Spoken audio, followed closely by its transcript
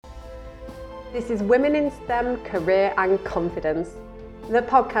This is Women in STEM, Career and Confidence, the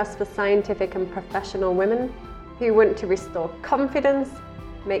podcast for scientific and professional women who want to restore confidence,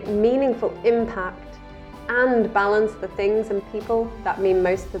 make meaningful impact, and balance the things and people that mean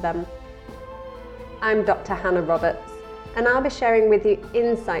most to them. I'm Dr. Hannah Roberts, and I'll be sharing with you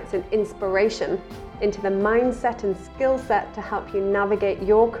insights and inspiration into the mindset and skill set to help you navigate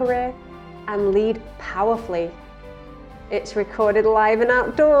your career and lead powerfully. It's recorded live and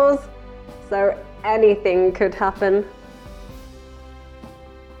outdoors, so anything could happen.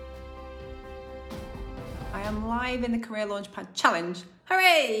 I am live in the Career Launchpad Challenge.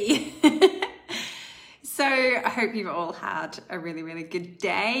 Hooray! So I hope you've all had a really good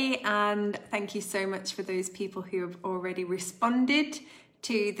day, and thank you so much for those people who have already responded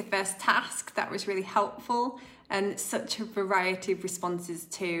to the first task. That was really helpful, and such a variety of responses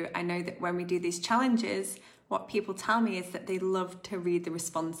too. I know that when we do these challenges, what people tell me is that they love to read the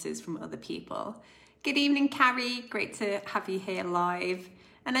responses from other people. Good evening, Carrie. Great to have you here live.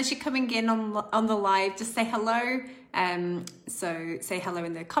 And as you're coming in on the live, just say hello. So say hello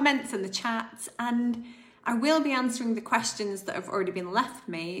in the comments and the chat. And I will be answering the questions that have already been left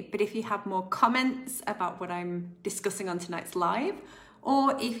me. But if you have more comments about what I'm discussing on tonight's live,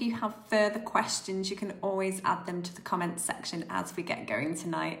 or if you have further questions, you can always add them to the comments section as we get going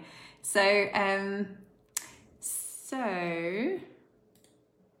tonight. So,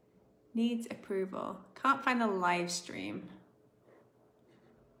 needs approval. Can't find the live stream.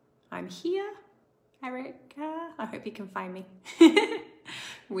 I'm here, Erica. I hope you can find me.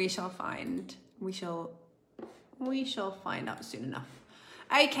 We shall find out soon enough.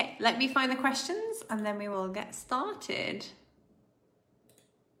 Okay, let me find the questions and then we will get started.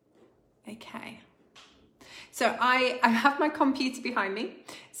 Okay. So I have my computer behind me,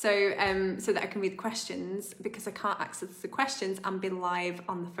 so that I can read the questions, because I can't access the questions and be live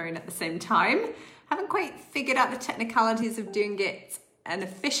on the phone at the same time. Haven't quite figured out the technicalities of doing it an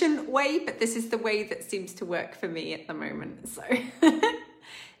efficient way, but this is the way that seems to work for me at the moment. So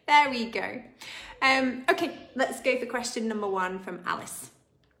there we go. Okay, let's go for question number 1 from Alice.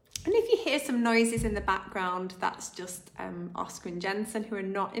 And if you hear some noises in the background, that's just Oscar and Jensen, who are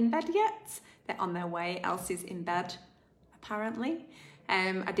not in bed yet. They're on their way. Elsie's in bed, apparently.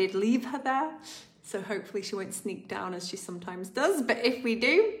 I did leave her there, so hopefully she won't sneak down as she sometimes does. But if we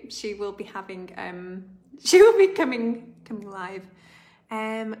do, she will be having, she will be coming live.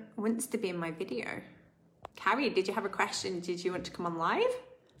 Wants to be in my video. Carrie, did you have a question? Did you want to come on live?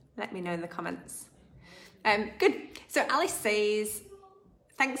 Let me know in the comments. Good. So Alice says,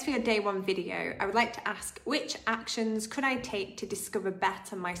 thanks for your day 1 video. I would like to ask, which actions could I take to discover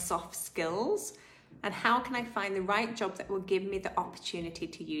better my soft skills? And how can I find the right job that will give me the opportunity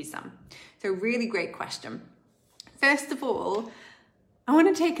to use them? So really great question. First of all, I want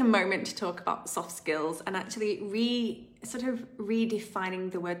to take a moment to talk about soft skills and actually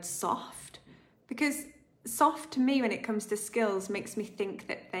redefining the word soft, because soft to me when it comes to skills makes me think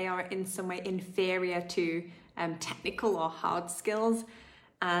that they are in some way inferior to technical or hard skills.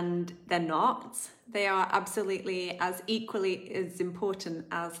 And they're not. They are absolutely as equally as important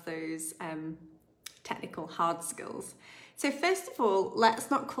as those technical hard skills. So first of all,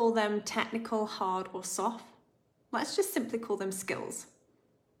 let's not call them technical, hard or soft. Let's just simply call them skills.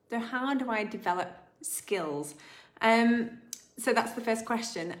 So how do I develop skills? So that's the first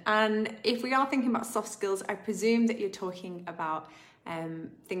question. And if we are thinking about soft skills, I presume that you're talking about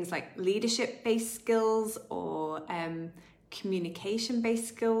things like leadership-based skills or communication-based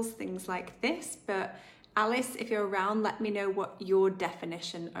skills, things like this. But Alice, if you're around, let me know what your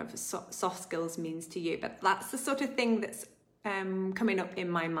definition of soft skills means to you. But that's the sort of thing that's coming up in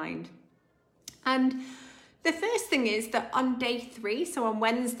my mind. And the first thing is that on day 3, so on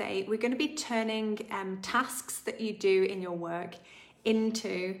Wednesday, we're going to be turning tasks that you do in your work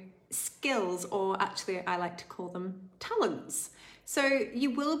into skills, or actually I like to call them talents. So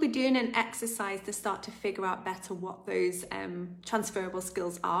you will be doing an exercise to start to figure out better what those transferable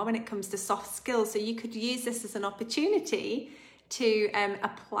skills are when it comes to soft skills. So you could use this as an opportunity to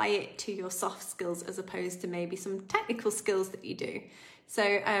apply it to your soft skills as opposed to maybe some technical skills that you do. So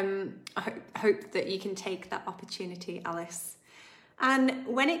I hope that you can take that opportunity, Alice. And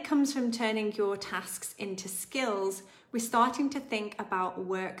when it comes from turning your tasks into skills, we're starting to think about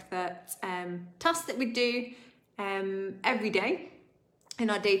work that, tasks that we do every day in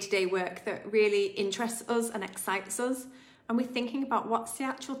our day-to-day work that really interests us and excites us. And we're thinking about what's the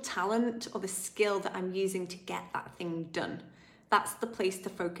actual talent or the skill that I'm using to get that thing done. That's the place to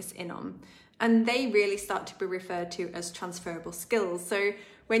focus in on. And they really start to be referred to as transferable skills. So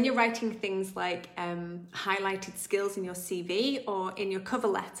when you're writing things like highlighted skills in your CV or in your cover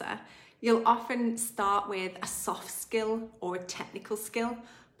letter, you'll often start with a soft skill or a technical skill,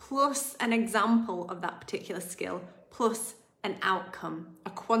 plus an example of that particular skill, plus an outcome, a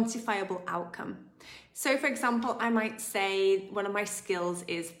quantifiable outcome. So for example, I might say one of my skills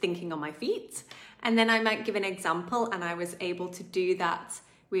is thinking on my feet, and then I might give an example, and I was able to do that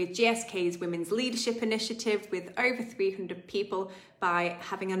with GSK's Women's Leadership Initiative with over 300 people by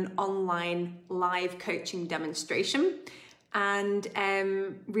having an online live coaching demonstration and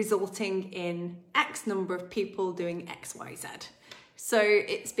resulting in X number of people doing X, Y, Z. So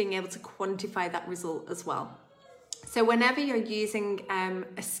it's being able to quantify that result as well. So whenever you're using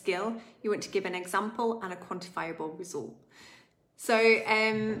a skill, you want to give an example and a quantifiable result. So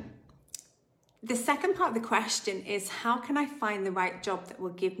the second part of the question is, how can I find the right job that will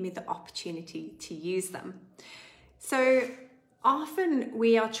give me the opportunity to use them? So often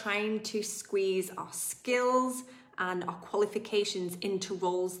we are trying to squeeze our skills and our qualifications into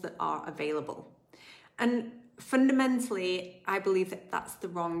roles that are available. And fundamentally, I believe that that's the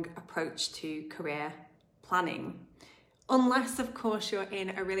wrong approach to career planning. Unless, of course, you're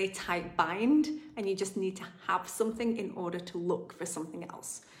in a really tight bind and you just need to have something in order to look for something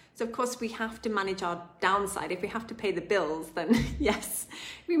else. So, of course, we have to manage our downside. If we have to pay the bills, then yes,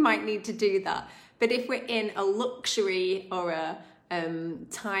 we might need to do that. But if we're in a luxury or a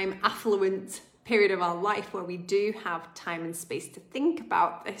time affluent period of our life where we do have time and space to think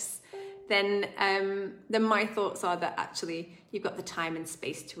about this, then my thoughts are that actually you've got the time and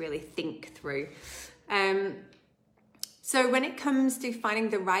space to really think through. So when it comes to finding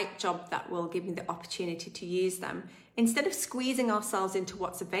the right job that will give me the opportunity to use them, instead of squeezing ourselves into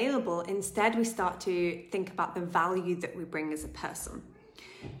what's available, instead we start to think about the value that we bring as a person.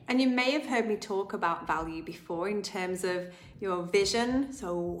 And you may have heard me talk about value before in terms of your vision,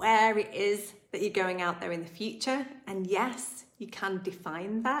 so where it is that you're going out there in the future. And yes, you can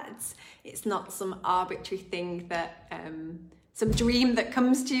define that. It's not some arbitrary thing that, some dream that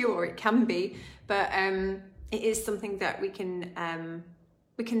comes to you, or it can be, but it is something that we can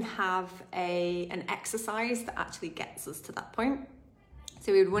have an exercise that actually gets us to that point.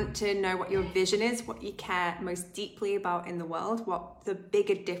 So we would want to know what your vision is, what you care most deeply about in the world, what the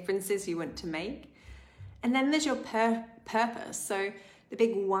bigger differences you want to make. And then there's your purpose. So the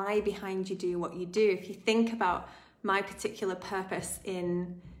big why behind you do what you do. If you think about my particular purpose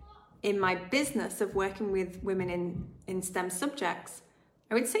in my business of working with women in STEM subjects,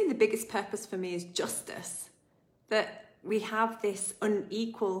 I would say the biggest purpose for me is justice. That we have this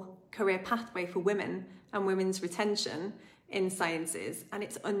unequal career pathway for women and women's retention in sciences, and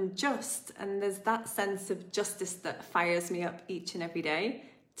it's unjust. And there's that sense of justice that fires me up each and every day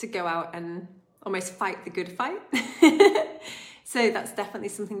to go out and almost fight the good fight. So that's definitely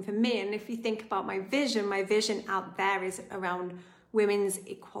something for me. And if you think about my vision out there is around women's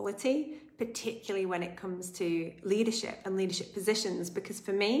equality, particularly when it comes to leadership and leadership positions, because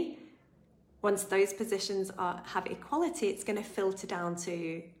for me, once those positions have equality, it's going to filter down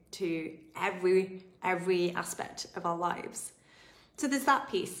to every aspect of our lives. So there's that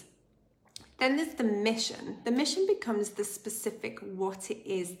piece. Then there's the mission. The mission becomes the specific what it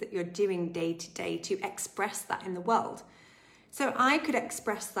is that you're doing day to day to express that in the world. So I could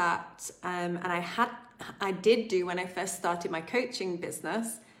express that, and I did do when I first started my coaching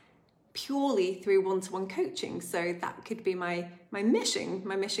business, purely through one-to-one coaching. So that could be my mission.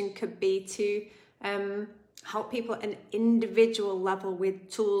 My mission could be to help people at an individual level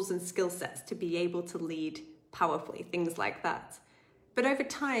with tools and skill sets to be able to lead powerfully, things like that. But over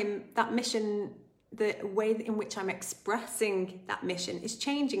time, that mission, the way in which I'm expressing that mission is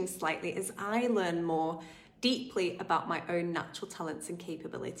changing slightly as I learn more deeply about my own natural talents and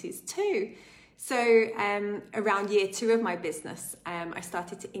capabilities too. So around year 2 of my business, I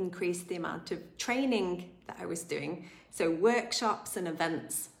started to increase the amount of training that I was doing. So workshops and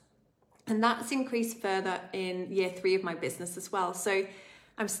events. And that's increased further in year 3 of my business as well. So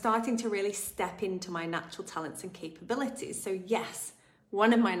I'm starting to really step into my natural talents and capabilities. So yes,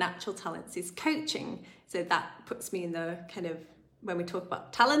 one of my natural talents is coaching. So that puts me in the kind of, when we talk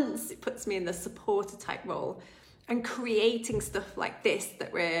about talents, it puts me in the supporter type role. And creating stuff like this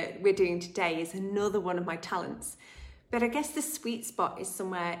that we're doing today is another one of my talents. But I guess the sweet spot is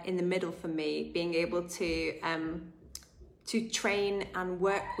somewhere in the middle for me, being able to train and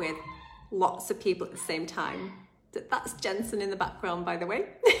work with lots of people at the same time. That's Jensen in the background, by the way.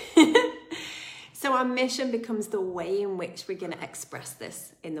 So our mission becomes the way in which we're going to express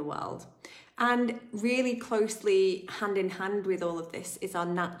this in the world. And really closely hand in hand with all of this is our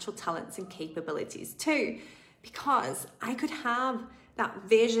natural talents and capabilities too. Because I could have that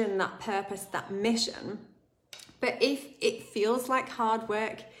vision, that purpose, that mission. But if it feels like hard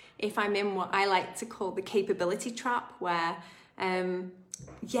work, if I'm in what I like to call the capability trap, where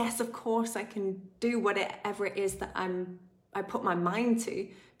yes, of course I can do whatever it is that I put my mind to,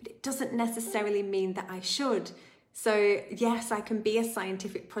 but it doesn't necessarily mean that I should. So yes, I can be a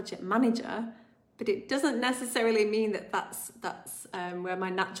scientific project manager, but it doesn't necessarily mean that that's where my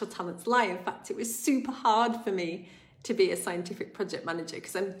natural talents lie. In fact, it was super hard for me to be a scientific project manager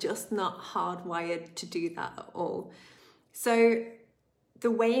because I'm just not hardwired to do that at all. So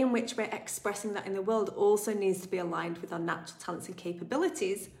the way in which we're expressing that in the world also needs to be aligned with our natural talents and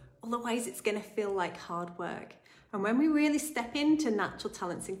capabilities. Otherwise, it's going to feel like hard work. And when we really step into natural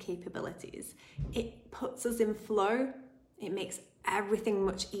talents and capabilities, it puts us in flow. It makes everything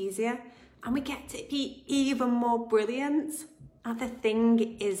much easier. And we get to be even more brilliant at the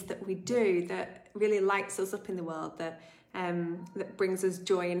thing is that we do that really lights us up in the world, that brings us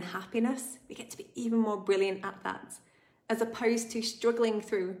joy and happiness. We get to be even more brilliant at that, as opposed to struggling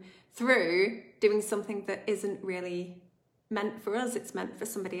through doing something that isn't really meant for us, it's meant for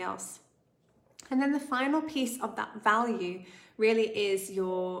somebody else. And then the final piece of that value really is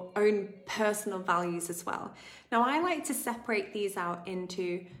your own personal values as well. Now, I like to separate these out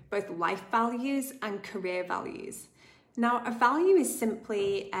into both life values and career values. Now, a value is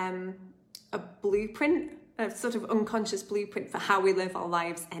simply a blueprint, a sort of unconscious blueprint for how we live our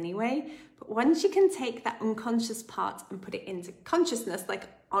lives anyway. But once you can take that unconscious part and put it into consciousness, like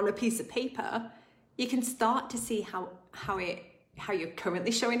on a piece of paper, you can start to see how you're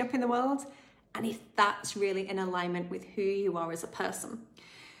currently showing up in the world, and if that's really in alignment with who you are as a person.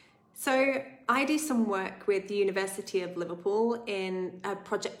 So I do some work with the University of Liverpool in a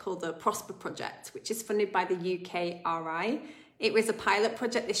project called the Prosper Project, which is funded by the UKRI. It was a pilot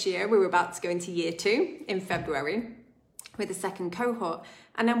project this year. We were about to go into year 2 in February with the second cohort.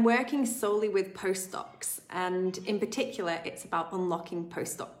 And I'm working solely with postdocs. And in particular, it's about unlocking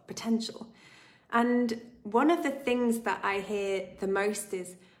postdoc potential. And one of the things that I hear the most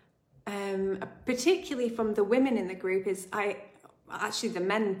is, particularly from the women in the group, is actually the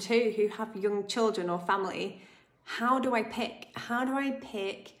men too, who have young children or family. How do I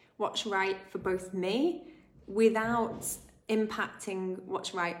pick what's right for both me without impacting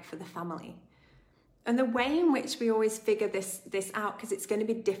what's right for the family? And the way in which we always figure this out, because it's going to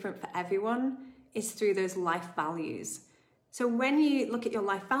be different for everyone, is through those life values. So when you look at your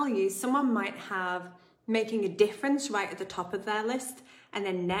life values, someone might have making a difference right at the top of their list, and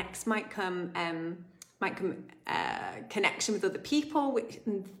then next might come connection with other people.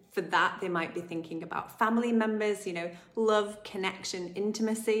 For that, they might be thinking about family members, love, connection,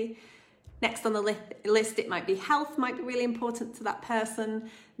 intimacy. Next on the list, it might be health, might be really important to that person.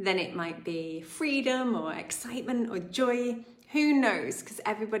 Then it might be freedom or excitement or joy. Who knows? Because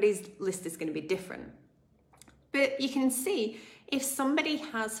everybody's list is going to be different. But you can see if somebody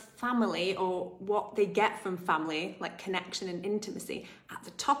has family or what they get from family, like connection and intimacy, at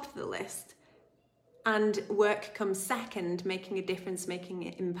the top of the list, and work comes second, making a difference, making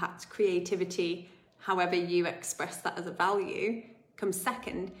an impact, creativity, however you express that as a value, comes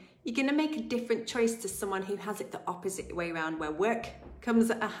second, you're going to make a different choice to someone who has it the opposite way around, where work comes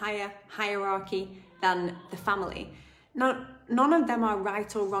at a higher hierarchy than the family. Now, none of them are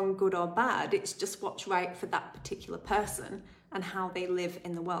right or wrong, good or bad. It's just what's right for that particular person and how they live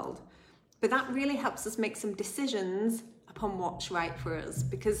in the world. But that really helps us make some decisions upon what's right for us.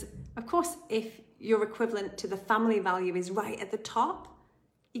 Because, of course, if your equivalent to the family value is right at the top,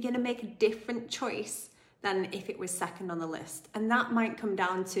 you're going to make a different choice than if it was second on the list. And that might come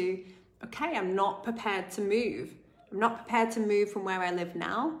down to, okay, I'm not prepared to move. I'm not prepared to move from where I live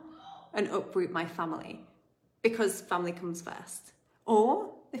now and uproot my family, because family comes first.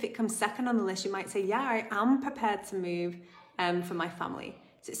 Or if it comes second on the list, you might say, yeah, I am prepared to move for my family.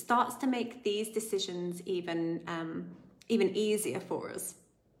 So it starts to make these decisions even easier for us.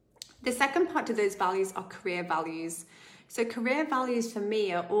 The second part of those values are career values. So career values for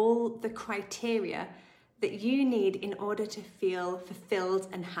me are all the criteria that you need in order to feel fulfilled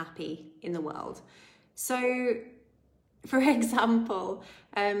and happy in the world. So, for example,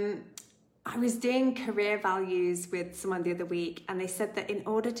 I was doing career values with someone the other week, and they said that in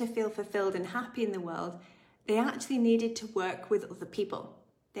order to feel fulfilled and happy in the world, they actually needed to work with other people.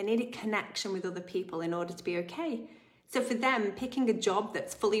 They needed connection with other people in order to be okay. So for them, picking a job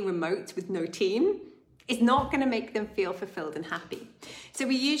that's fully remote with no team is not going to make them feel fulfilled and happy. So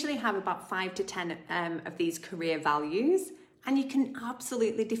we usually have about 5 to 10 of these career values, and you can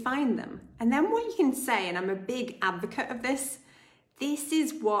absolutely define them. And then what you can say, and I'm a big advocate of this, this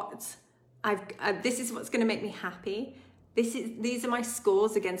is what's going to make me happy, these are my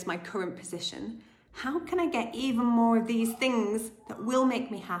scores against my current position. How can I get even more of these things that will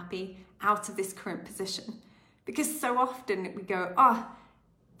make me happy out of this current position? Because so often we go,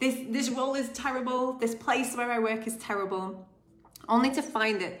 this role is terrible, this place where I work is terrible, only to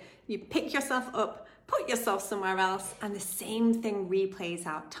find that you pick yourself up, put yourself somewhere else, and the same thing replays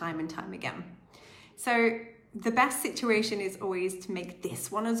out time and time again. So the best situation is always to make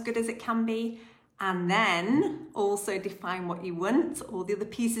this one as good as it can be, and then also define what you want, all the other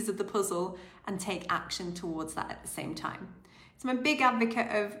pieces of the puzzle, and take action towards that at the same time. So I'm a big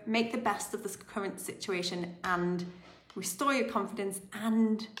advocate of make the best of this current situation and restore your confidence,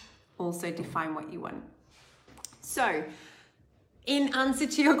 and also define what you want. So in answer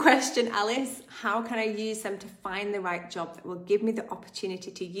to your question, Alice, how can I use them to find the right job that will give me the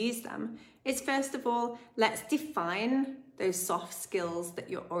opportunity to use them? It's first of all, let's define those soft skills that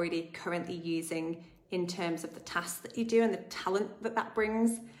you're already currently using in terms of the tasks that you do and the talent that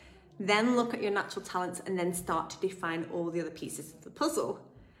brings. Then look at your natural talents and then start to define all the other pieces of the puzzle.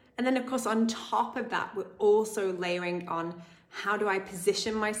 And then of course, on top of that, we're also layering on how do I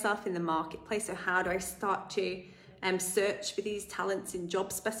position myself in the marketplace? So how do I start to search for these talents in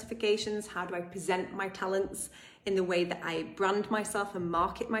job specifications? How do I present my talents in the way that I brand myself and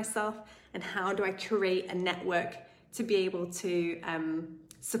market myself? And how do I create a network to be able to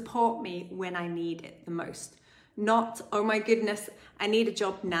support me when I need it the most? Not, oh my goodness, I need a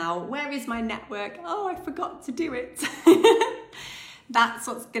job now. Where is my network? Oh, I forgot to do it. That's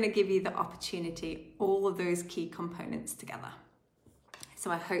what's going to give you the opportunity, all of those key components together.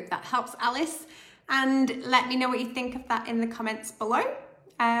 So I hope that helps, Alice. And let me know what you think of that in the comments below.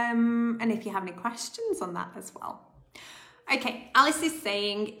 And if you have any questions on that as well. Okay, Alice is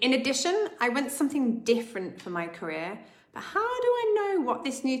saying, in addition, I want something different for my career, but how do I know what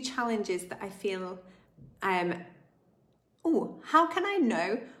this new challenge is that I feel, how can I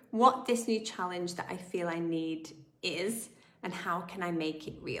know what this new challenge that I feel I need is, and how can I make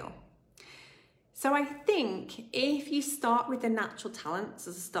it real? So I think if you start with the natural talents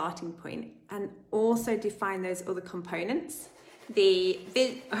as a starting point and also define those other components,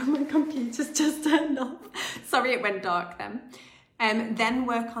 oh, my computer's just turned off. Sorry, it went dark then. Then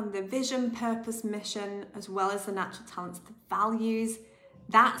work on the vision, purpose, mission, as well as the natural talents, the values.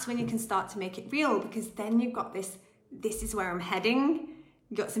 That's when you can start to make it real, because then you've got this is where I'm heading.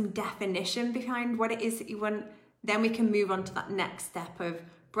 You've got some definition behind what it is that you want. Then we can move on to that next step of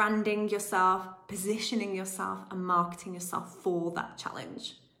branding yourself, positioning yourself, and marketing yourself for that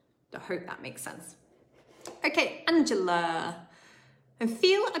challenge. I hope that makes sense. Okay, Angela. I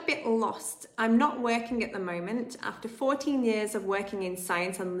feel a bit lost. I'm not working at the moment. After 14 years of working in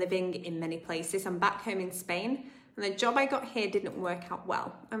science and living in many places, I'm back home in Spain, and the job I got here didn't work out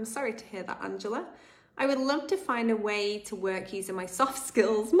well. I'm sorry to hear that, Angela. I would love to find a way to work using my soft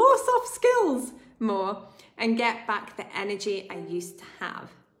skills, more, and get back the energy I used to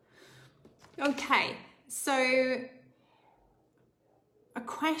have. Okay, so a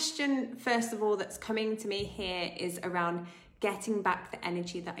question, first of all, that's coming to me here is around getting back the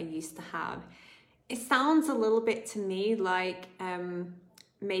energy that I used to have. It sounds a little bit to me like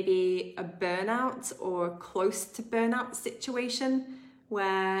maybe a burnout or close to burnout situation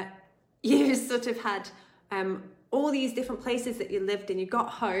where you sort of had all these different places that you lived in. You got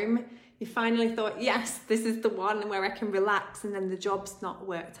home, you finally thought, yes, this is the one where I can relax, and then the job's not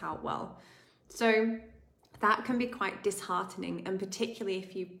worked out well. So that can be quite disheartening, and particularly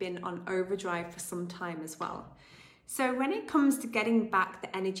if you've been on overdrive for some time as well. So when it comes to getting back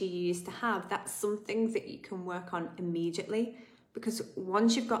the energy you used to have, that's something that you can work on immediately, because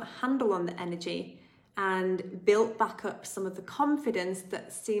once you've got a handle on the energy and built back up some of the confidence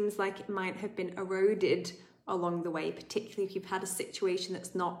that seems like it might have been eroded along the way, particularly if you've had a situation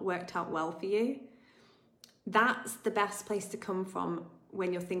that's not worked out well for you, that's the best place to come from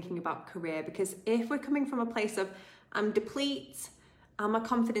when you're thinking about career. Because if we're coming from a place of I'm depleted and my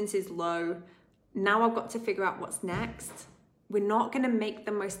confidence is low, now I've got to figure out what's next, we're not going to make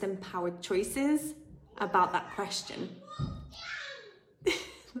the most empowered choices about that question.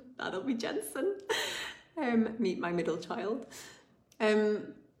 That'll be Jensen. Meet my middle child.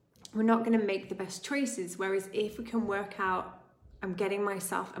 We're not going to make the best choices. Whereas if we can work out, I'm getting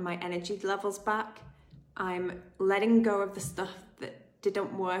myself and my energy levels back, I'm letting go of the stuff that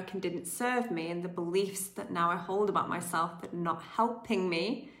didn't work and didn't serve me, and the beliefs that now I hold about myself that are not helping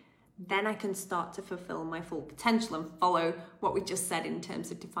me, then I can start to fulfill my full potential and follow what we just said in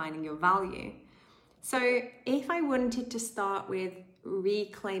terms of defining your value. So if I wanted to start with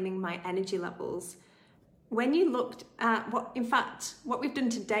reclaiming my energy levels, when you looked at what we've done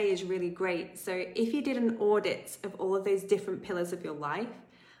today is really great. So if you did an audit of all of those different pillars of your life,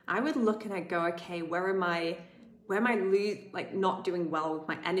 I would look and I'd go, okay, where am I not doing well with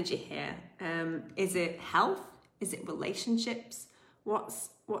my energy here? Is it health? Is it relationships?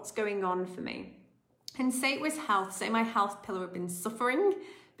 What's going on for me? And say it was health, say my health pillar had been suffering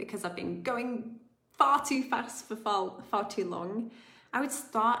because I've been going far too fast for far too long. I would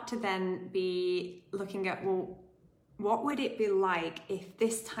start to then be looking at, well, what would it be like if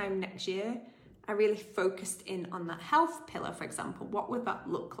this time next year I really focused in on that health pillar, for example? What would that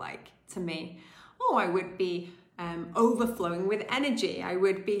look like to me? Oh, I would be overflowing with energy. I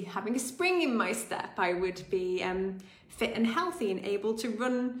would be having a spring in my step. I would be fit and healthy and able to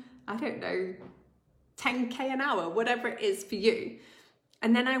run, 10K an hour, whatever it is for you.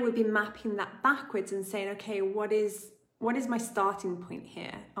 And then I would be mapping that backwards and saying, okay, what is my starting point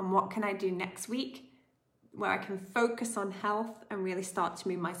here? And what can I do next week where I can focus on health and really start to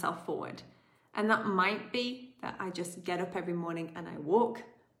move myself forward? And that might be that I just get up every morning and I walk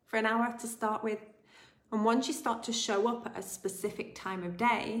for an hour to start with. And once you start to show up at a specific time of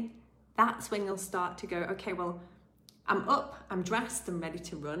day, that's when you'll start to go, okay, well, I'm up, I'm dressed, I'm ready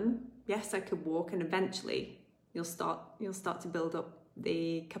to run. Yes, I could walk, and eventually you'll start to build up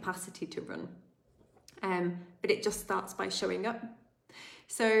the capacity to run. But it just starts by showing up.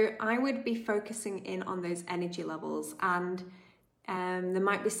 So I would be focusing in on those energy levels, and there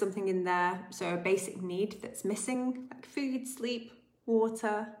might be something in there, so a basic need that's missing, like food, sleep,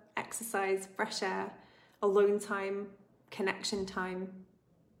 water, exercise, fresh air, alone time, connection time,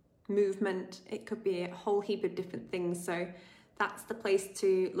 movement. It could be a whole heap of different things. So that's the place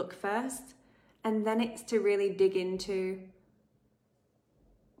to look first. And then it's to really dig into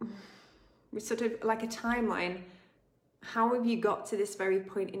sort of like a timeline. How have you got to this very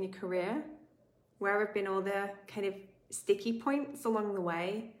point in your career? Where have been all the kind of sticky points along the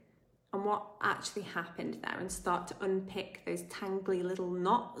way? And what actually happened there? And start to unpick those tangly little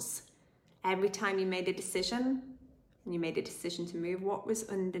knots. Every time you made a decision, and you made a decision to move, what was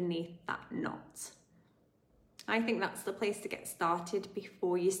underneath that knot? I think that's the place to get started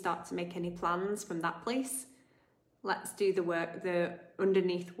before you start to make any plans from that place. Let's do the work, the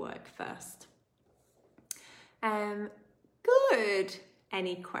underneath work first. Good.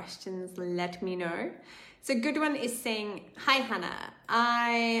 Any questions, let me know. So good one is saying, hi Hannah,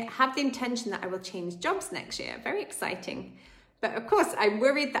 I have the intention that I will change jobs next year. Very exciting. But of course, I'm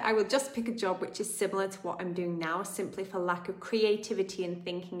worried that I will just pick a job which is similar to what I'm doing now, simply for lack of creativity and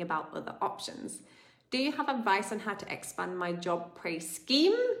thinking about other options. Do you have advice on how to expand my job praise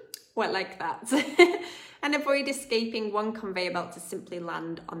scheme? Well, like that. And avoid escaping one conveyor belt to simply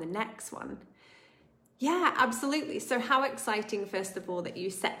land on the next one. Yeah, absolutely. So how exciting, first of all, that you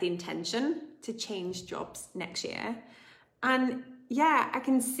set the intention to change jobs next year. And yeah, I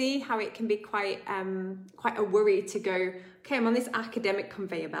can see how it can be quite a worry to go, okay, I'm on this academic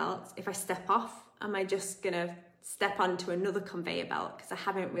conveyor belt. If I step off, am I just gonna step onto another conveyor belt? Because I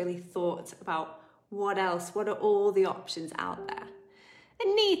haven't really thought about what else, what are all the options out there?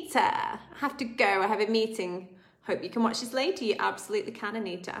 Anita, I have to go, I have a meeting. Hope you can watch this later. You absolutely can,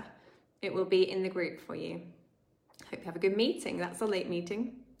 Anita. It will be in the group for you. Hope you have a good meeting. That's a late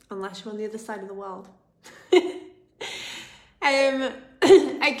meeting, unless you're on the other side of the world.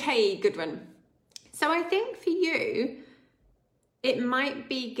 Okay, good one. So I think for you, it might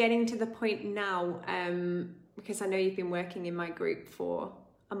be getting to the point now, because I know you've been working in my group for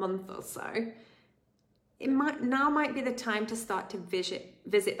a month or so. It might be the time to start to visit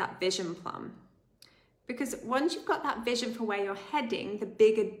that vision plan. Because once you've got that vision for where you're heading, the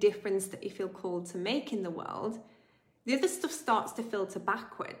bigger difference that you feel called to make in the world, the other stuff starts to filter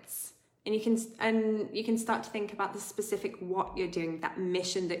backwards. And you can start to think about the specific what you're doing, that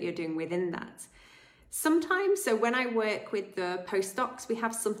mission that you're doing within that. Sometimes, so when I work with the postdocs, we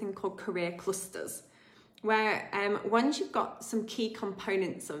have something called career clusters, where once you've got some key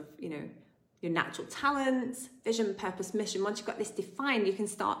components of, your natural talents, vision, purpose, mission, once you've got this defined, you can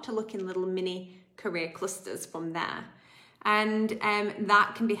start to look in little mini career clusters from there. And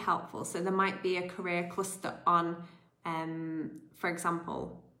that can be helpful. So there might be a career cluster on, for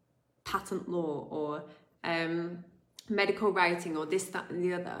example, patent law or medical writing or this, that, and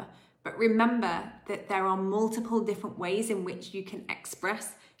the other. But remember that there are multiple different ways in which you can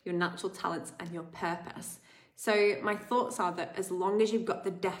express your natural talents and your purpose. So my thoughts are that as long as you've got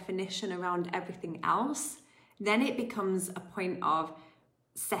the definition around everything else, then it becomes a point of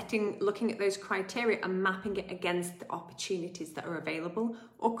looking at those criteria and mapping it against the opportunities that are available,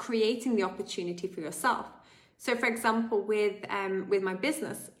 or creating the opportunity for yourself. So for example, with my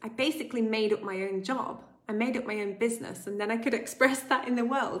business, I basically made up my own job. I made up my own business, and then I could express that in the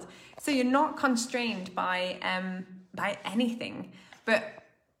world. So you're not constrained by anything. But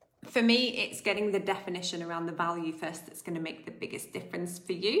for me, it's getting the definition around the value first that's going to make the biggest difference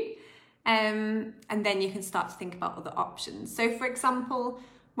for you. And then you can start to think about other options. So for example,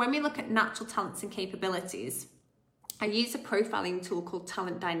 when we look at natural talents and capabilities, I use a profiling tool called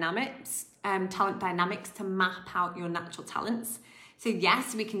Talent Dynamics to map out your natural talents. So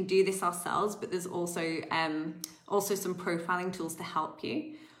yes, we can do this ourselves, but there's also some profiling tools to help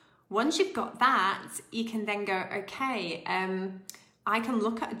you. Once you've got that, you can then go, okay, I can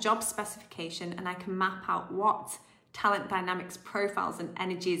look at a job specification and I can map out what talent dynamics profiles and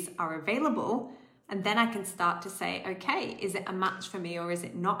energies are available. And then I can start to say, okay, is it a match for me or is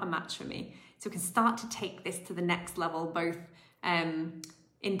it not a match for me? So we can start to take this to the next level, both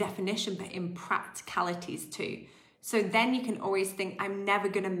in definition, but in practicalities too. So then you can always think, I'm never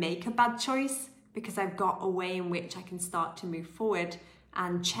going to make a bad choice because I've got a way in which I can start to move forward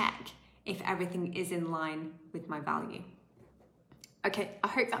and check if everything is in line with my value. Okay, I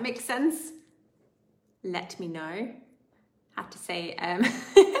hope that makes sense. Let me know. I have to say,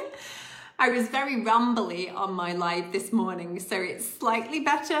 I was very rambly on my live this morning, so it's slightly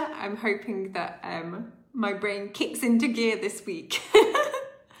better. I'm hoping that my brain kicks into gear this week.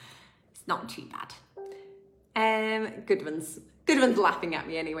 It's not too bad. Good ones laughing at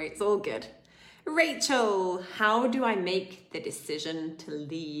me anyway, it's all good. Rachel, how do I make the decision to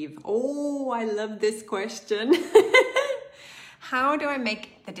leave? Oh, I love this question. How do I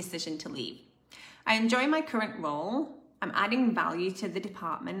make the decision to leave? I enjoy my current role. I'm adding value to the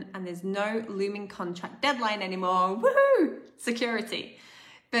department and there's no looming contract deadline anymore. Woohoo! Security.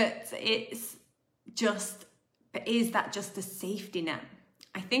 But is that just a safety net?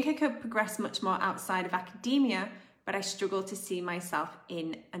 I think I could progress much more outside of academia, but I struggle to see myself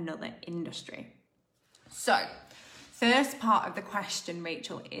in another industry. So, first part of the question,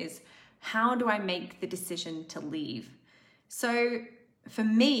 Rachel, is how do I make the decision to leave? So, for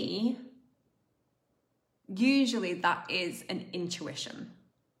me, usually that is an intuition.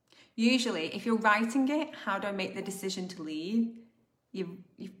 Usually, if you're writing it, how do I make the decision to leave?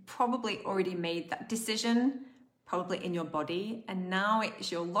 You've probably already made that decision, probably in your body, and now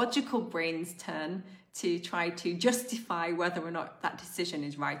it's your logical brain's turn to try to justify whether or not that decision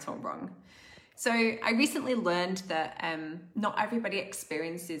is right or wrong. So I recently learned that not everybody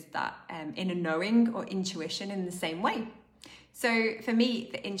experiences that inner knowing or intuition in the same way. So for me,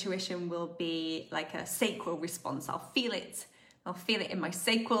 the intuition will be like a sacral response. I'll feel it in my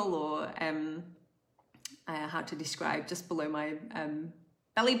sacral, or how to describe, just below my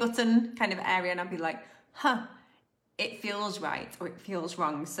belly button kind of area, and I'll be like, it feels right or it feels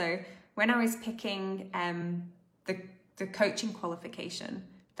wrong. So when I was picking the coaching qualification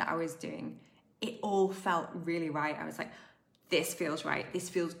that I was doing, it all felt really right. I was like, this feels right, this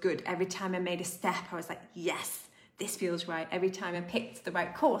feels good. Every time I made a step, I was like, yes, this feels right. Every time I picked the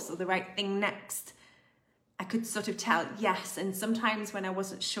right course or the right thing next, I could sort of tell yes. And sometimes when I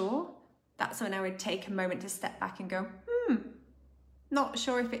wasn't sure, that's when I would take a moment to step back and go, not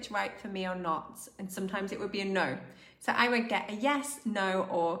sure if it's right for me or not. And sometimes it would be a no. So I would get a yes, no,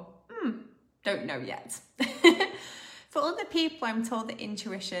 or don't know yet. For other people, I'm told that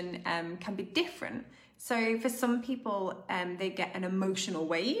intuition can be different. So for some people, they get an emotional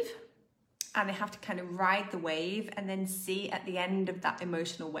wave and they have to kind of ride the wave and then see at the end of that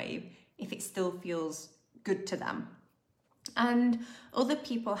emotional wave if it still feels good to them. And other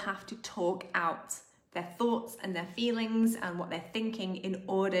people have to talk out their thoughts and their feelings and what they're thinking in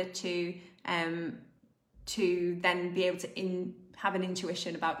order to then be able to have an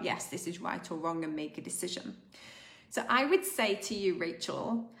intuition about, yes, this is right or wrong, and make a decision. So I would say to you,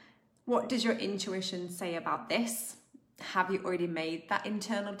 Rachel, what does your intuition say about this? Have you already made that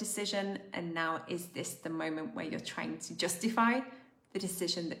internal decision? And now is this the moment where you're trying to justify the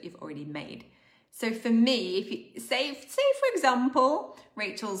decision that you've already made? So for me, if you say for example,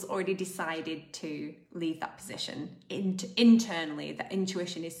 Rachel's already decided to leave that position internally, that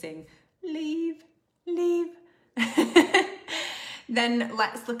intuition is saying, leave. Then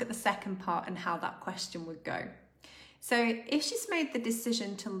let's look at the second part and how that question would go. So if she's made the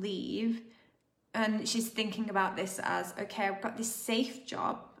decision to leave and she's thinking about this as, okay, I've got this safe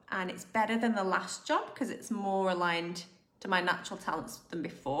job and it's better than the last job because it's more aligned to my natural talents than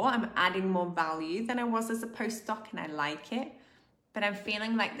before. I'm adding more value than I was as a postdoc and I like it, but I'm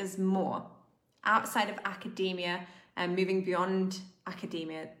feeling like there's more outside of academia and moving beyond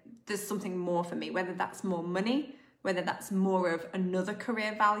academia. There's something more for me, whether that's more money, whether that's more of another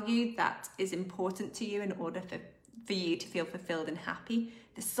career value that is important to you in order for you to feel fulfilled and happy.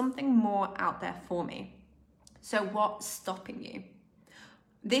 There's something more out there for me. So what's stopping you?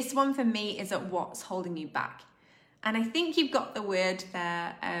 This one for me is at what's holding you back. And I think you've got the word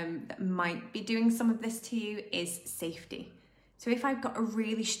there that might be doing some of this to you is safety. So if I've got a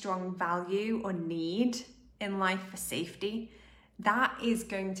really strong value or need in life for safety, that is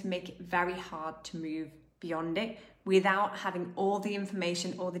going to make it very hard to move beyond it without having all the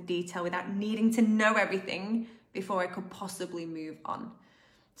information, all the detail, without needing to know everything before I could possibly move on.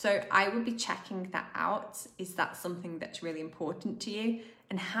 So I would be checking that out. Is that something that's really important to you?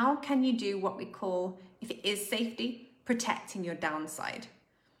 And how can you do what we call, if it is safety, protecting your downside?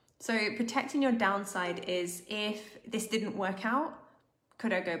 So protecting your downside is, if this didn't work out,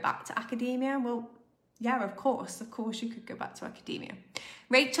 could I go back to academia? Well, yeah, of course you could go back to academia.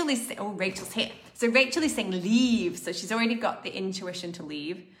 Rachel's here. So Rachel is saying leave. So she's already got the intuition to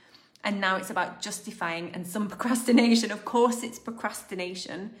leave. And now it's about justifying and some procrastination. Of course it's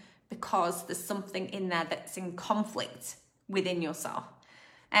procrastination because there's something in there that's in conflict within yourself.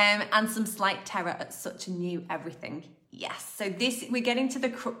 And some slight terror at such a new everything. Yes, so we're getting to the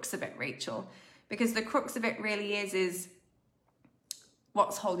crux of it, Rachel, because the crux of it really is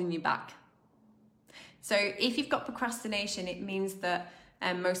what's holding you back. So if you've got procrastination, it means that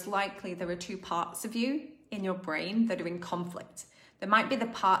most likely there are two parts of you in your brain that are in conflict. There might be the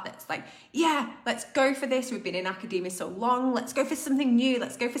part that's like, yeah, let's go for this. We've been in academia so long. Let's go for something new.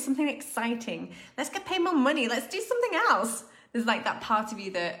 Let's go for something exciting. Let's get paid more money. Let's do something else. There's like that part of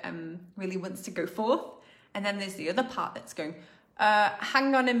you that really wants to go forth. And then there's the other part that's going,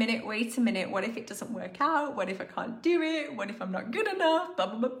 hang on a minute, wait a minute. What if it doesn't work out? What if I can't do it? What if I'm not good enough? Blah,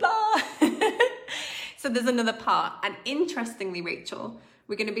 blah, blah, blah. So there's another part. And interestingly, Rachel,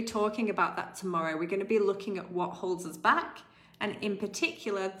 we're going to be talking about that tomorrow. We're going to be looking at what holds us back, and in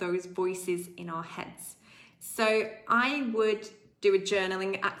particular, those voices in our heads. So I would do a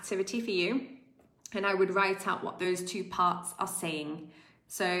journaling activity for you, and I would write out what those two parts are saying.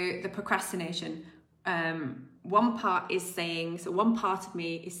 So the procrastination, one part of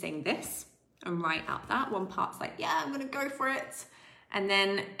me is saying this, and write out that. One part's like, yeah, I'm gonna go for it. And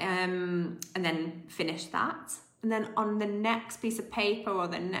then finish that. And then on the next piece of paper or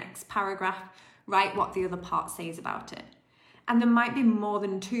the next paragraph, write what the other part says about it. And there might be more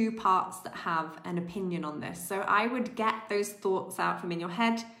than two parts that have an opinion on this. So I would get those thoughts out from in your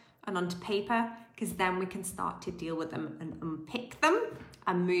head and onto paper, because then we can start to deal with them and unpick them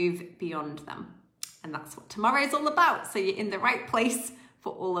and move beyond them. And that's what tomorrow is all about. So you're in the right place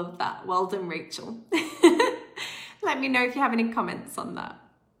for all of that. Well done, Rachel. Let me know if you have any comments on that.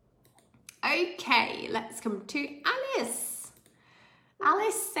 Okay, let's come to Alice.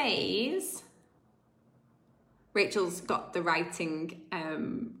 Alice says, Rachel's got the writing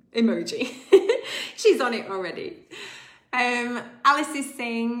emoji. She's on it already. Alice is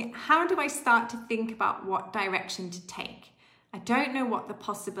saying, how do I start to think about what direction to take? I don't know what the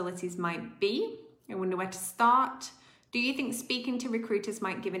possibilities might be. I wonder where to start. Do you think speaking to recruiters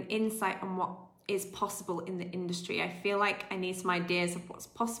might give an insight on what is possible in the industry? I feel like I need some ideas of what's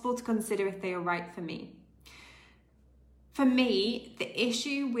possible to consider if they are right for me. For me, the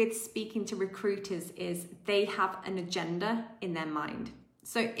issue with speaking to recruiters is they have an agenda in their mind.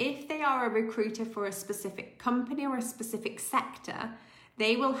 So if they are a recruiter for a specific company or a specific sector,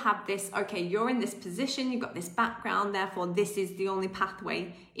 they will have this, okay, you're in this position, you've got this background, therefore this is the only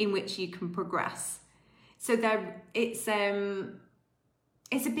pathway in which you can progress. So it's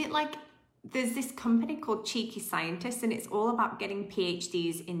a bit like, there's this company called Cheeky Scientists, and it's all about getting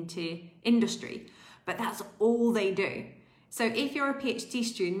PhDs into industry, but that's all they do. So if you're a PhD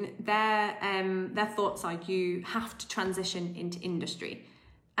student, their thoughts are you have to transition into industry.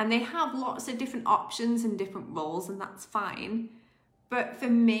 And they have lots of different options and different roles, and that's fine. But for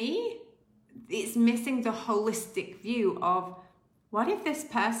me, it's missing the holistic view of, what if this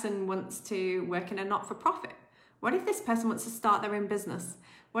person wants to work in a not-for-profit? What if this person wants to start their own business?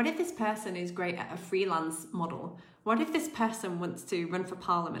 What if this person is great at a freelance model? What if this person wants to run for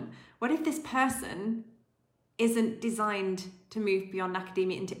parliament? What if this person isn't designed to move beyond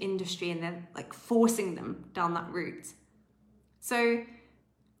academia into industry, and they're like forcing them down that route? So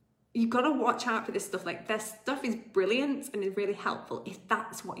you've got to watch out for this stuff. Like, their stuff is brilliant and is really helpful if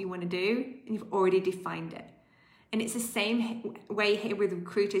that's what you want to do and you've already defined it. And it's the same way here with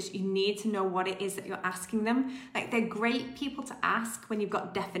recruiters. You need to know what it is that you're asking them. Like, they're great people to ask when you've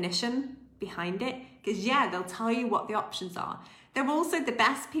got definition behind it, because yeah, they'll tell you what the options are. They're also the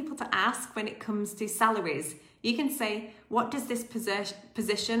best people to ask when it comes to salaries. You can say, what does this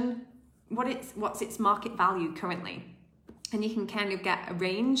position, what's its market value currently? And you can kind of get a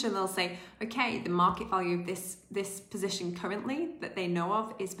range, and they'll say, okay, the market value of this position currently that they know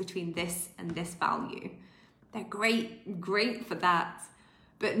of is between this and this value. They're great for that,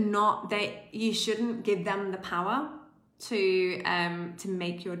 but you shouldn't give them the power to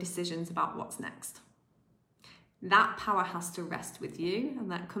make your decisions about what's next. That power has to rest with you,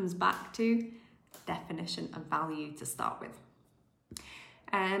 and that comes back to definition of value to start with.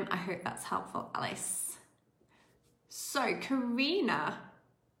 I hope that's helpful, Alice. So, Karina,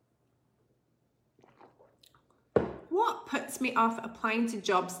 what puts me off applying to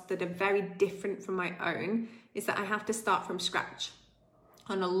jobs that are very different from my own is that I have to start from scratch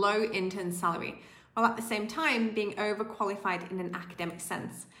on a low intern salary, while at the same time being overqualified in an academic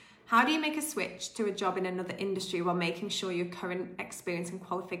sense. How do you make a switch to a job in another industry while making sure your current experience and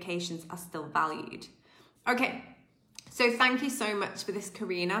qualifications are still valued? Okay, so thank you so much for this,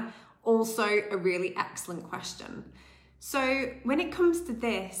 Karina. Also a really excellent question. So when it comes to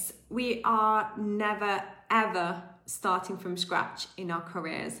this, we are never, ever starting from scratch in our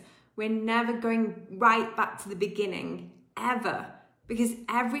careers. We're never going right back to the beginning, ever, because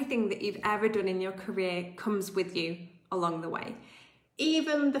everything that you've ever done in your career comes with you along the way.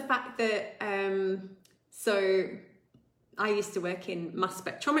 Even the fact that, so I used to work in mass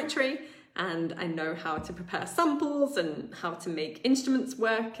spectrometry, and I know how to prepare samples and how to make instruments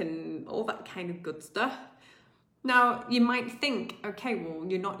work and all that kind of good stuff. Now, you might think, okay, well,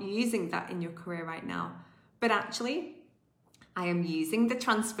 you're not using that in your career right now, but actually, I am using the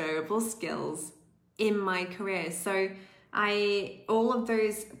transferable skills in my career. So all of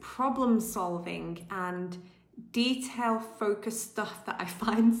those problem solving and detail focused stuff that I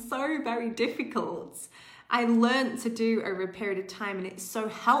find so very difficult, I learned to do over a period of time, and it's so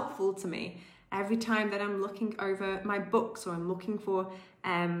helpful to me every time that I'm looking over my books or I'm looking for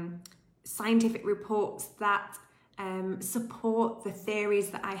scientific reports that support the theories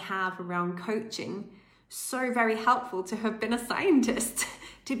that I have around coaching. So very helpful to have been a scientist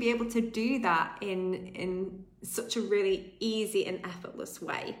to be able to do that in such a really easy and effortless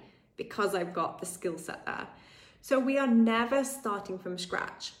way, because I've got the skill set there. So we are never starting from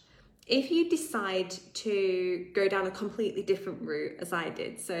scratch. If you decide to go down a completely different route, as I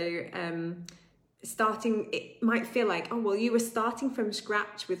did, so it might feel like, oh, well, you were starting from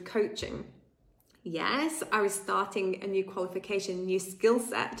scratch with coaching. Yes, I was starting a new qualification, new skill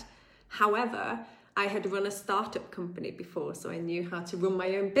set. However, I had run a startup company before, so I knew how to run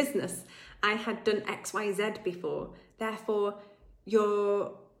my own business. I had done XYZ before. Therefore,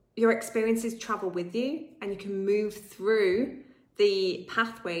 your experiences travel with you, and you can move through the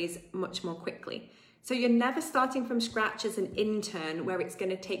pathways much more quickly. So you're never starting from scratch as an intern where it's going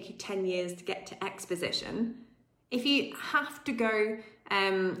to take you 10 years to get to X position. If you have to go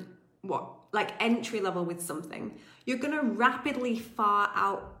entry level with something, you're going to rapidly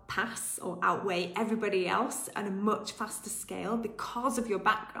outpass or outweigh everybody else at a much faster scale because of your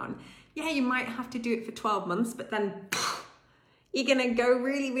background. Yeah, you might have to do it for 12 months, but then you're going to go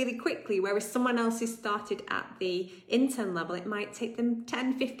really, really quickly. Whereas someone else who started at the intern level, it might take them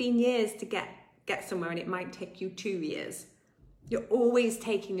 10, 15 years to get somewhere, and it might take you 2 years. You're always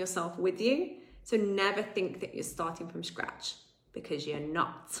taking yourself with you. So never think that you're starting from scratch, because you're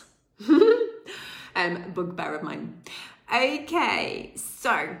not. Bugbear of mine. Okay,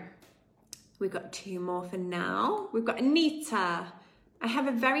 so we've got 2 more for now. We've got Anita. I have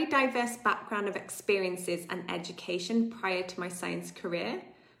a very diverse background of experiences and education prior to my science career.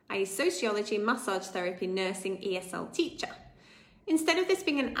 I use sociology, massage therapy, nursing, ESL teacher. Instead of this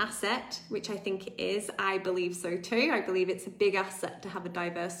being an asset, which I think it is, I believe so too. I believe it's a big asset to have a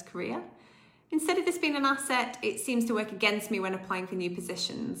diverse career. Instead of this being an asset, it seems to work against me when applying for new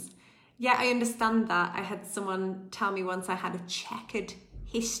positions. Yeah, I understand that. I had someone tell me once I had a checkered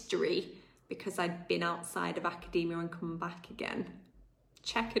history because I'd been outside of academia and come back again.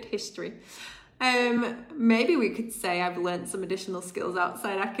 Checkered history. Maybe we could say I've learned some additional skills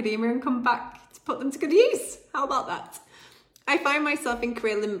outside academia and come back to put them to good use. How about that? I find myself in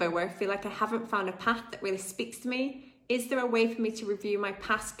career limbo where I feel like I haven't found a path that really speaks to me. Is there a way for me to review my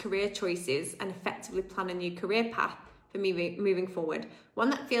past career choices and effectively plan a new career path for me moving forward? One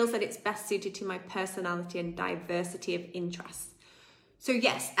that feels that it's best suited to my personality and diversity of interests. So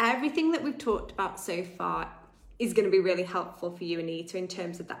yes, everything that we've talked about so far is going to be really helpful for you, Anita, in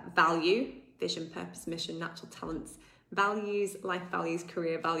terms of that value, vision, purpose, mission, natural talents, values, life values,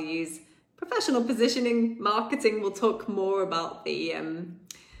 career values, professional positioning, marketing. We'll talk more about the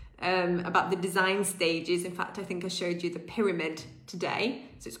design stages. In fact, I think I showed you the pyramid today.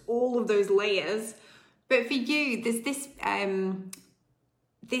 So it's all of those layers. But for you, there's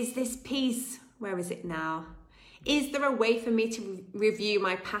this piece. Where is it now? Is there a way for me to review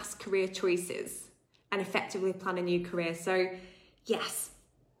my past career choices and effectively plan a new career? So yes,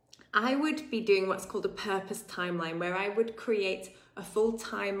 I would be doing what's called a purpose timeline, where I would create a full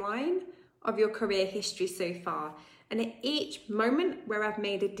timeline of your career history so far. And at each moment where I've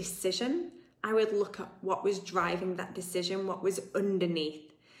made a decision, I would look at what was driving that decision, what was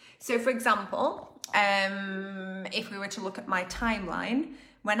underneath. So for example, if we were to look at my timeline,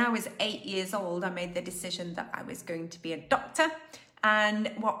 when I was 8 years old, I made the decision that I was going to be a doctor.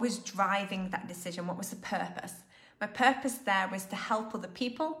 And what was driving that decision? What was the purpose? My purpose there was to help other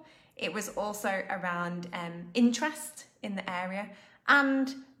people. It was also around interest in the area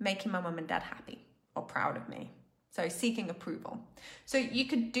and making my mum and dad happy or proud of me. So seeking approval. So you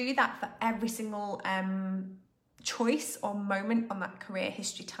could do that for every single choice or moment on that career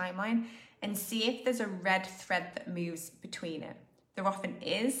history timeline and see if there's a red thread that moves between it. There often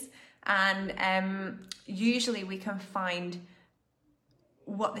is. And usually we can find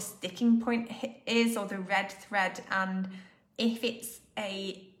what the sticking point is or the red thread, and if it's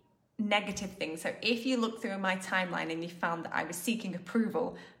a negative thing. So if you look through my timeline and you found that I was seeking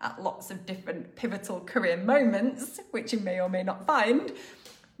approval at lots of different pivotal career moments, which you may or may not find,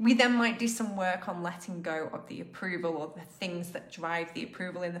 we then might do some work on letting go of the approval or the things that drive the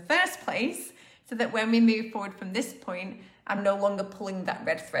approval in the first place, so that when we move forward from this point, I'm no longer pulling that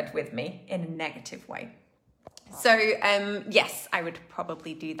red thread with me in a negative way. So yes, I would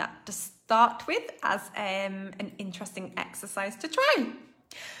probably do that to start with as an interesting exercise to try.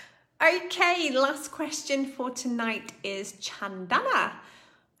 Okay, last question for tonight is Chandana.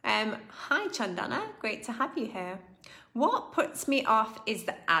 Hi Chandana, great to have you here. What puts me off is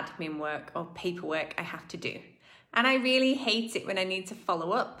the admin work or paperwork I have to do. And I really hate it when I need to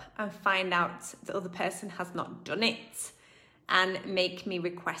follow up and find out the other person has not done it and make me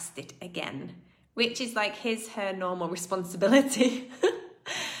request it again, which is like her normal responsibility.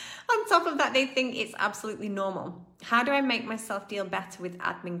 On top of that, they think it's absolutely normal. How do I make myself deal better with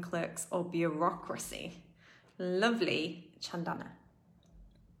admin clerks or bureaucracy? Lovely, Chandana.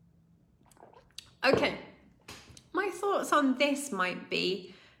 Okay, my thoughts on this might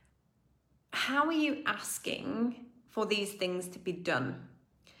be, how are you asking for these things to be done?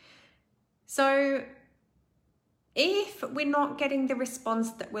 So if we're not getting the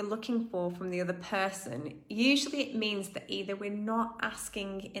response that we're looking for from the other person, usually it means that either we're not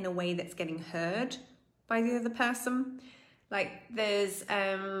asking in a way that's getting heard by the other person. Like there's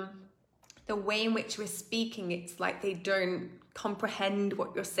the way in which we're speaking, it's like they don't comprehend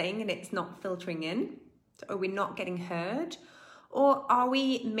what you're saying and it's not filtering in. So are we not getting heard? Or are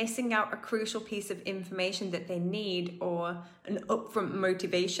we missing out a crucial piece of information that they need or an upfront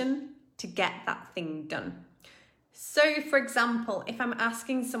motivation to get that thing done? So for example, if I'm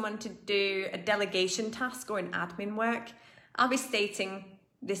asking someone to do a delegation task or an admin work, I'll be stating,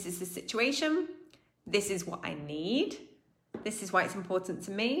 this is the situation, this is what I need, this is why it's important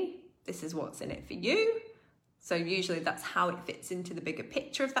to me, this is what's in it for you. So usually that's how it fits into the bigger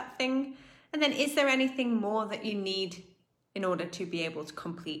picture of that thing. And then is there anything more that you need in order to be able to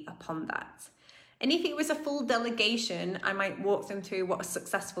complete upon that? And if it was a full delegation, I might walk them through what a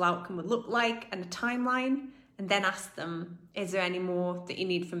successful outcome would look like and a timeline, and then ask them, is there any more that you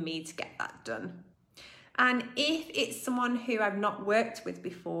need from me to get that done? And if it's someone who I've not worked with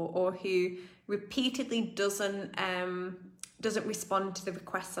before or who repeatedly doesn't respond to the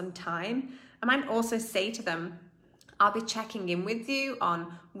requests on time, I might also say to them, I'll be checking in with you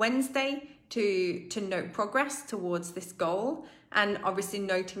on Wednesday to note progress towards this goal, and obviously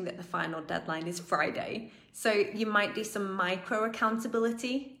noting that the final deadline is Friday. So you might do some micro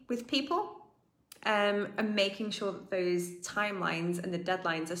accountability with people, and making sure that those timelines and the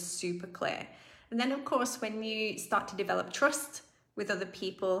deadlines are super clear. And then of course, when you start to develop trust with other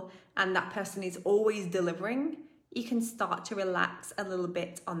people and that person is always delivering, you can start to relax a little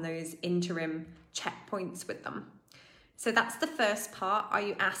bit on those interim checkpoints with them. So that's the first part. Are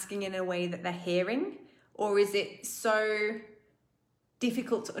you asking in a way that they're hearing, or is it so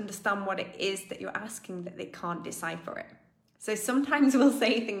difficult to understand what it is that you're asking that they can't decipher it? So sometimes we'll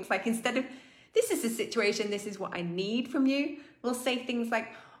say things like, instead of, this is the situation, this is what I need from you, we'll say things like,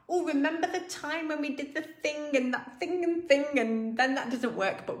 oh, remember the time when we did the thing and that thing, and then that doesn't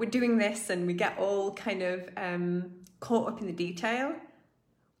work, but we're doing this, and we get all kind of caught up in the detail.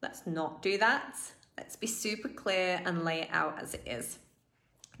 Let's not do that. Let's be super clear and lay it out as it is.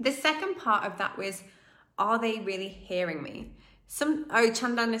 The second part of that was, are they really hearing me?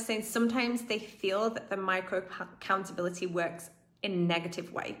 Chandan is saying sometimes they feel that the micro accountability works in a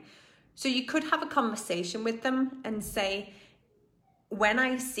negative way. So you could have a conversation with them and say, when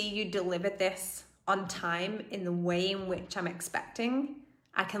I see you deliver this on time in the way in which I'm expecting,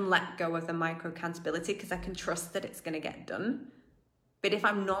 I can let go of the micro accountability because I can trust that it's going to get done. But if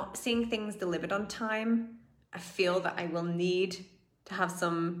I'm not seeing things delivered on time, I feel that I will need to have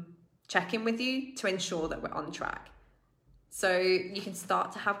some check-in with you to ensure that we're on track. So you can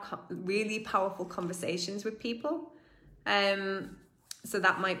start to have really powerful conversations with people. So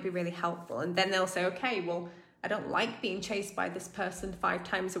that might be really helpful. And then they'll say, okay, well, I don't like being chased by this person 5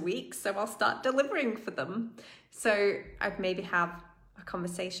 times a week, so I'll start delivering for them. So I'd maybe have a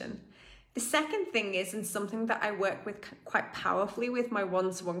conversation. The second thing is, and something that I work with quite powerfully with my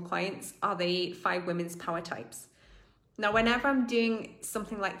one-to-one clients, are the 5 women's power types. Now, whenever I'm doing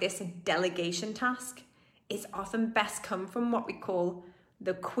something like this, a delegation task, it's often best come from what we call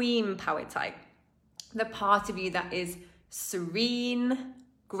the queen power type. The part of you that is serene,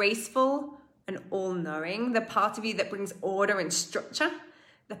 graceful, and all-knowing. The part of you that brings order and structure.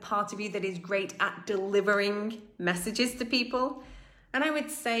 The part of you that is great at delivering messages to people. And I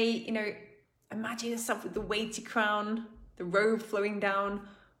would say, imagine yourself with the weighty crown, the robe flowing down.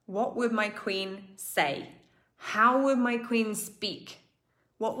 What would my queen say? How would my queen speak?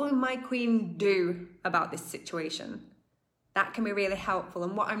 What will my queen do about this situation? That can be really helpful.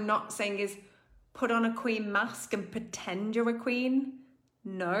 And what I'm not saying is put on a queen mask and pretend you're a queen.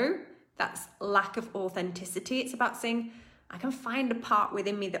 No, that's lack of authenticity. It's about saying, I can find a part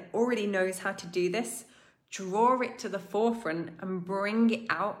within me that already knows how to do this, draw it to the forefront and bring it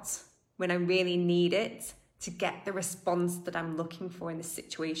out when I really need it to get the response that I'm looking for in this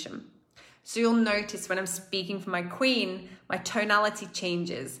situation. So you'll notice when I'm speaking for my queen, my tonality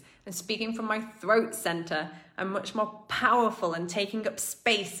changes. And speaking from my throat center, I'm much more powerful and taking up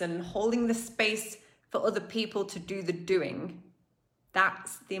space and holding the space for other people to do the doing.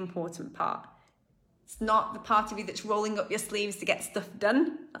 That's the important part. It's not the part of you that's rolling up your sleeves to get stuff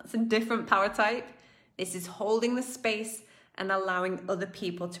done. That's a different power type. This is holding the space and allowing other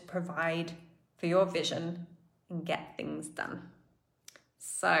people to provide for your vision and get things done.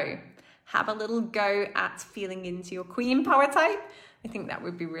 So have a little go at feeling into your queen power type. I think that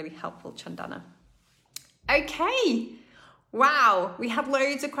would be really helpful, Chandana. Okay. Wow. We had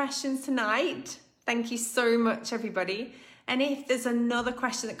loads of questions tonight. Thank you so much, everybody. And if there's another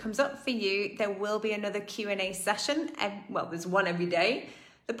question that comes up for you, there will be another Q&A session. Well, there's one every day.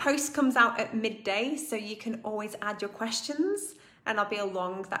 The post comes out at midday, so you can always add your questions and I'll be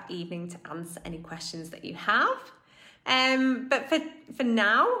along that evening to answer any questions that you have. But for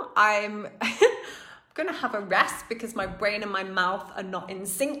now, I'm going to have a rest because my brain and my mouth are not in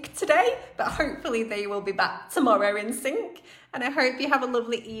sync today, but hopefully they will be back tomorrow in sync. And I hope you have a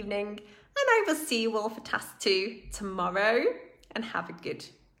lovely evening, and I will see you all for task 2 tomorrow, and have a good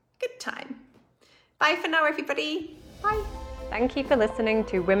time. Bye for now, everybody. Bye. Thank you for listening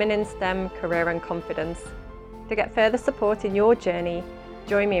to Women in STEM Career and Confidence. To get further support in your journey,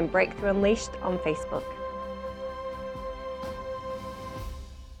 join me in Breakthrough Unleashed on Facebook.